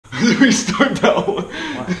restart that one.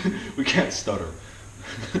 Why? We can't stutter.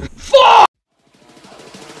 Fuck!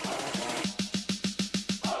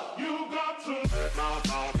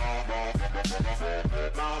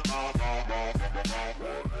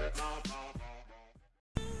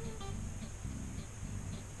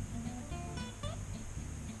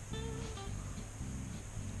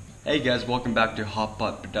 Hey guys, welcome back to Hot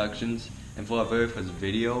Pot Productions, and for our very first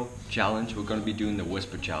video challenge, we're going to be doing the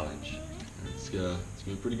Whisper Challenge. It's gonna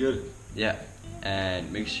be pretty good. Yeah, and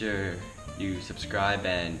make sure you subscribe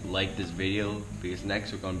and like this video, because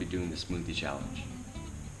next we're going to be doing the Smoothie Challenge.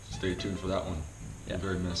 Stay tuned for that one. Yeah.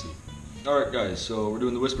 Very messy. Alright guys, so we're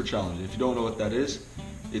doing the Whisper Challenge. If you don't know what that is,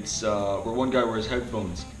 it's where one guy wears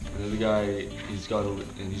headphones, and the other guy, he's got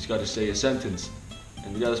to say a sentence.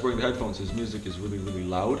 And the guy that's wearing the headphones, his music is really, really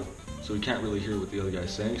loud, so he can't really hear what the other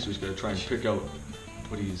guy's saying. So he's got to try and pick out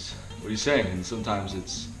what he's saying. And sometimes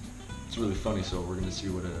it's really funny. So we're gonna see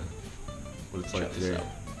what it's like today.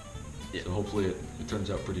 Yeah. So hopefully it turns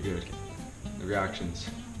out pretty good. The reactions.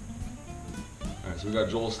 All right, so we got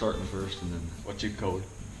Joel starting first, and then What's your code?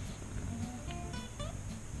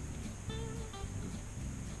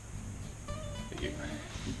 Thank you.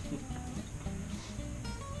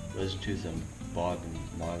 Listen to some Bob and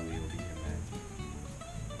Marley over here, man.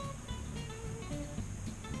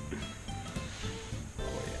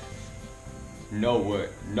 Oh yeah. No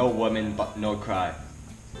word, no woman, but no cry.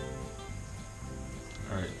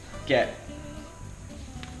 all right. Get.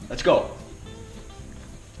 Let's go.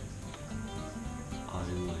 I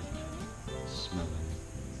like smelling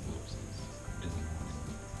roses in the morning.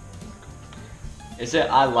 Is it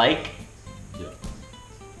I like? Yeah.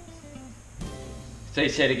 Say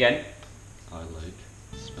it again. I like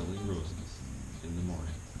smelling roses in the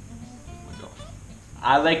morning with my coffee.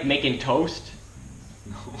 I like making toast.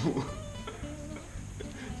 No.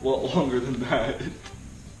 A lot longer than that.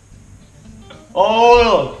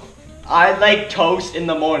 Oh, I like toast in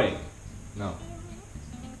the morning. No.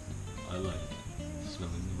 I like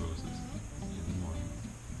smelling the roses in the morning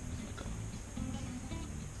with my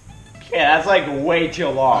coffee. Yeah, that's like way too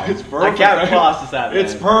long. It's perfect. I can't process that.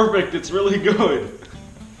 It's man. perfect. It's really good.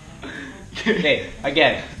 Okay,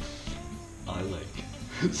 again. I like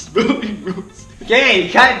smelling roses. Okay, you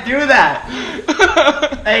can't do that.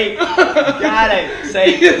 Hey, you gotta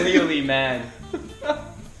say it clearly, man.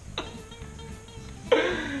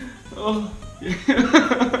 Oh.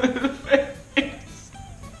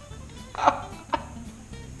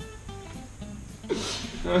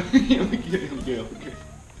 Okay. Okay. Okay.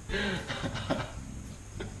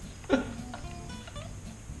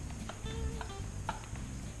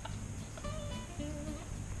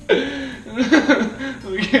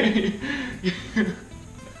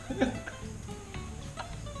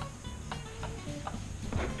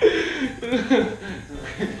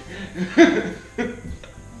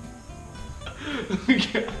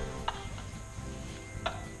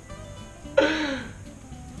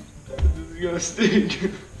 This is gonna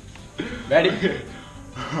stink. Ready?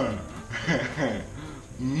 I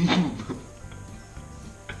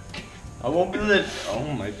won't believe it.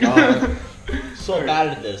 Oh my god. So bad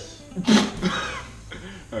at this.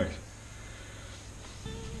 Alright.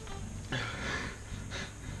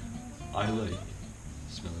 I like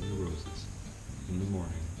smelling the roses in the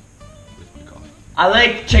morning with my coffee. I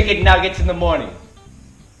like chicken nuggets in the morning.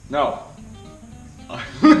 No. I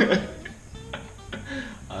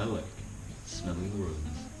like smelling the roses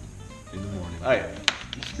in the morning. Alright,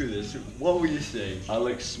 screw this. What were you saying? I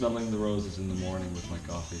like smelling the roses in the morning with my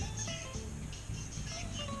coffee.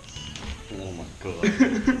 Oh my god.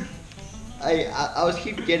 I was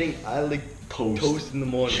keep getting I like toast in the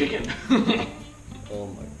morning. Chicken. Oh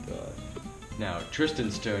my god. Now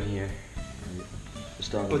Tristan's turn here. Right.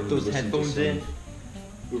 Put those headphones in.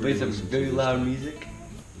 Play some very loud music.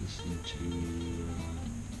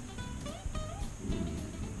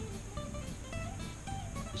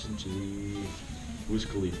 Listen to the Wiz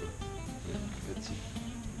Khalifa. Yeah, Let's see.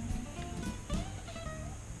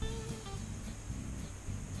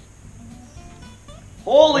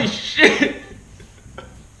 Holy shit!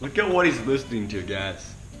 Look at what he's listening to,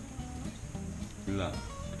 guys. Look.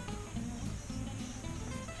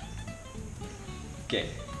 Okay.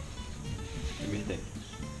 Let me think.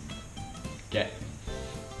 Okay.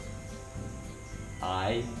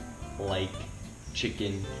 I like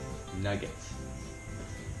chicken nuggets.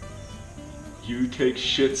 You take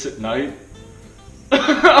shits at night?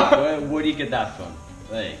 Where do you get that from?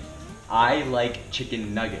 Like, I like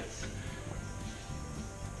chicken nuggets.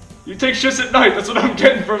 You take shits at night, that's what I'm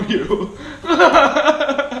getting from you.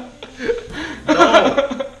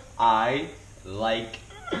 No, I like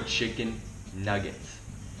chicken nuggets.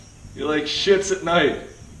 You like shits at night.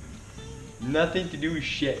 Nothing to do with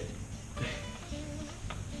shit.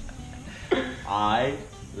 I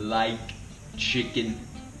like chicken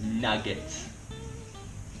nuggets.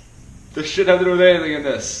 Does shit have to do with anything in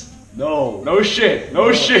this? No. No shit.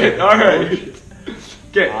 No shit. Alright.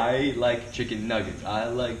 Okay. I like chicken nuggets. I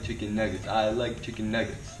like chicken nuggets. I like chicken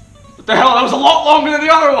nuggets. What the hell? That was a lot longer than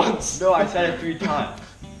the other ones. No, I said it 3 times.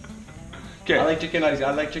 Okay. I like chicken nuggets.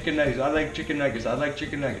 I like chicken nuggets. I like chicken nuggets. I like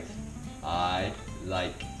chicken nuggets. I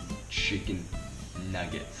like chicken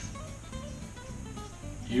nuggets.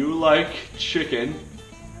 You like chicken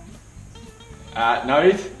at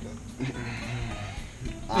night?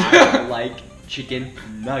 I like chicken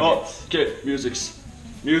nuggets. Oh, okay.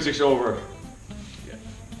 Music's over. Yeah.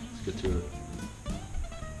 Let's get to it.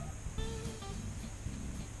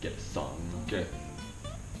 Get a song. Okay.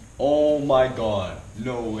 Oh my god.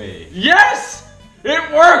 No way. Yes!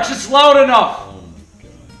 It works! It's loud enough! Oh my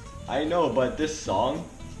god. I know, but this song.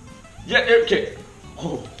 Yeah, okay.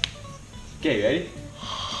 Oh. Okay, ready?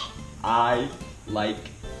 I like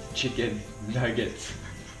chicken nuggets.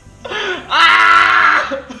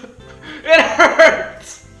 Ah! It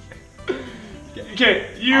hurts! Okay,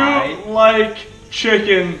 you like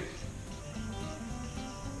chicken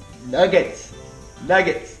nuggets.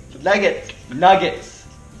 Nuggets. Nuggets. Nuggets.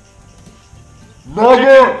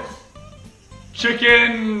 Nuggets!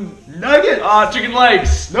 Chicken Nuggets! chicken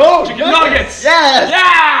legs! No! Chicken nuggets! Yes!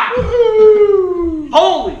 Yeah! Woohoo!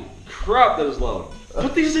 Holy crap, that is loud.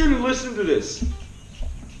 Put these in and listen to this.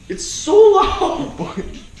 It's so loud.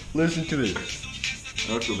 Listen to this. I don't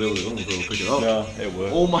know if you'll be able to pick it up. No, it will.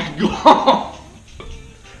 Oh my god!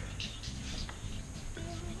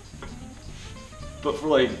 But for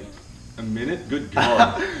like a minute, good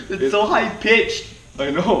god. It's so high pitched. I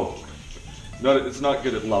know. It's not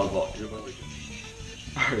good at loud volume.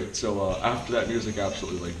 Alright, so after that music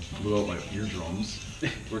absolutely like blew out my eardrums,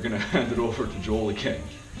 we're gonna hand it over to Joel again.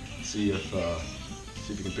 See if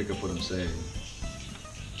you can pick up what I'm saying.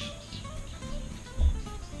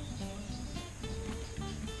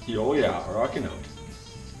 Oh yeah, rocking out.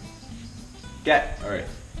 Get. Alright.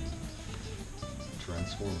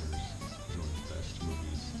 Transformers is one of the best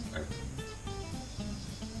movies ever.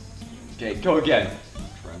 Okay, go again.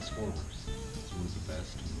 Transformers is one of the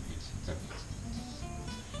best movies ever.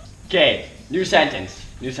 Okay, new sentence.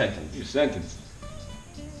 New sentence. New sentence.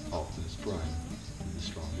 Optimus Prime is the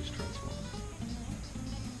strongest Transformer.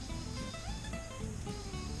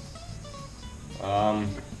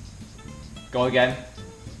 Go again.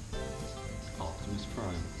 Optimus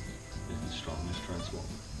Prime is the strongest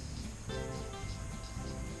Transformer.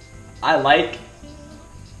 I like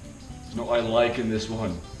No, I like in this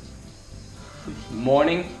one.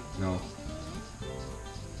 morning. No.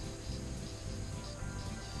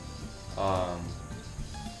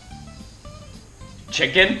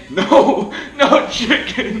 Chicken. No! No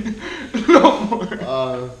chicken! No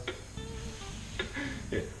more!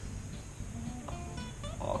 Yeah.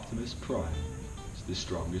 Optimus Prime is the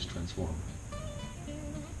strongest Transformer.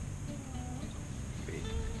 Wait.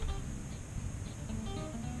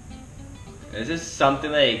 Is this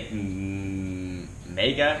something like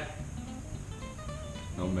Mega?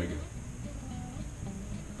 No Mega.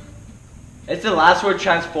 It's the last word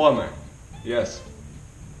Transformer. Yes.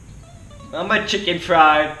 I'm a chicken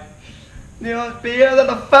fried. You must be a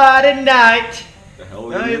little Friday night. The hell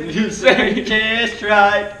Now did you you say? just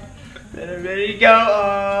right. Then I'm ready to go.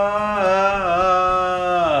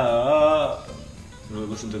 Really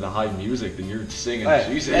listen to the high music, then you're singing. Alright,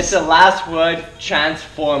 Jesus. it's the last word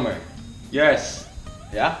Transformer. Yes.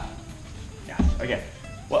 Yeah? Yes. Okay.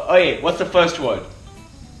 Well, okay, what's the first word?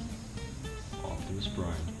 Optimus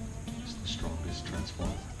Prime is the strongest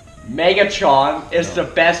Transformer. Megatron is No.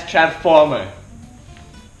 the best Transformer.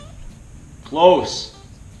 Close.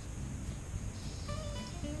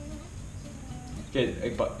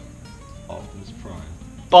 Okay, but Optimus Prime.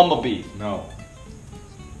 Bumblebee. No.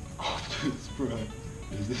 Optimus Prime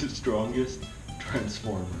is the strongest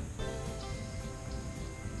Transformer.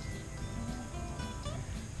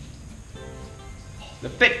 The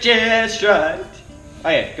fit just right. Oh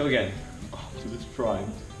yeah, go again. Optimus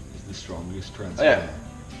Prime is the strongest Oh Transformer. yeah.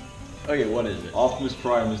 Okay, what is it? Optimus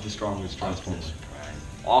Prime is the strongest Transformer. Prime.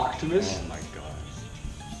 Optimus? Oh my god.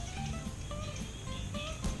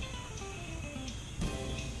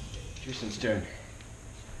 Tristan's turn.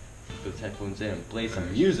 Put those headphones in and play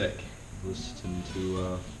some music. Listen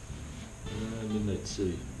to Midnight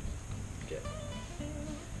City. Okay.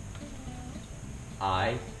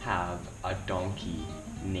 I have a donkey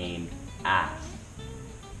named Ass.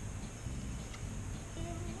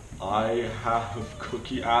 I have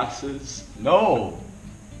cookie asses. No!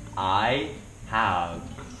 I have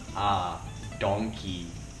a donkey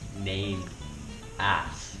named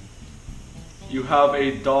Ass. You have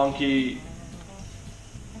a donkey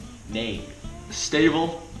Named.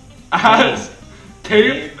 stable ass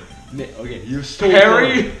tape. Okay, you stole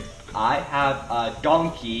Harry. it. I have a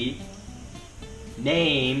donkey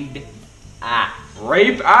named Ass.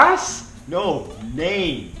 Rape ass. No,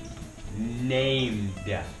 named. Named.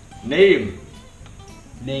 Name.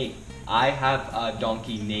 Name. I have a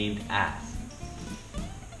donkey named Ass.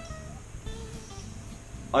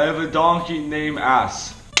 I have a donkey named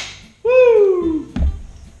ass. Woo!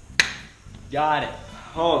 Got it.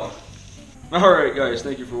 Oh. Alright guys,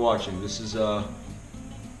 thank you for watching. This is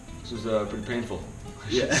pretty painful, I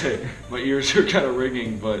should Yeah. say. My ears are kind of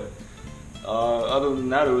ringing, but other than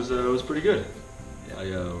that, it was pretty good. Yeah.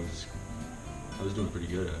 I was doing pretty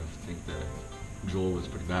good. I think that Joel was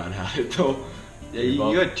pretty bad at it though. Yeah, you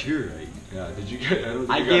got two right. Yeah, did you get? I, don't think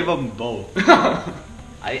I you gave got- them both.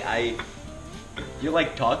 You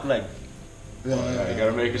like talk like. Yeah, you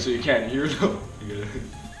gotta make it so you can't hear though. You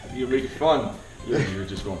gotta make it fun. You're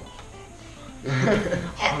just going.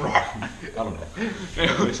 I don't know.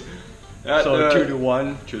 Anyways, So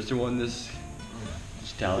 2-1. Tristan won this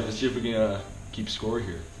let's challenge. see if we can keep score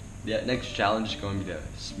here. Yeah, next challenge is going to be the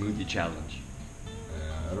smoothie challenge.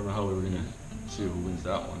 I don't know how we're gonna see who wins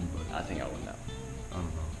that one, but I think I won that. I don't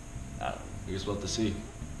know. I don't know. I guess we'll have to see.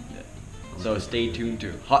 Yeah. So stay tuned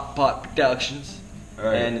to Hot Pot Productions. All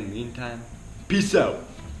right. And in the meantime, peace out.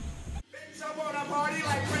 Bitch, I wanna party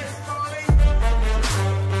like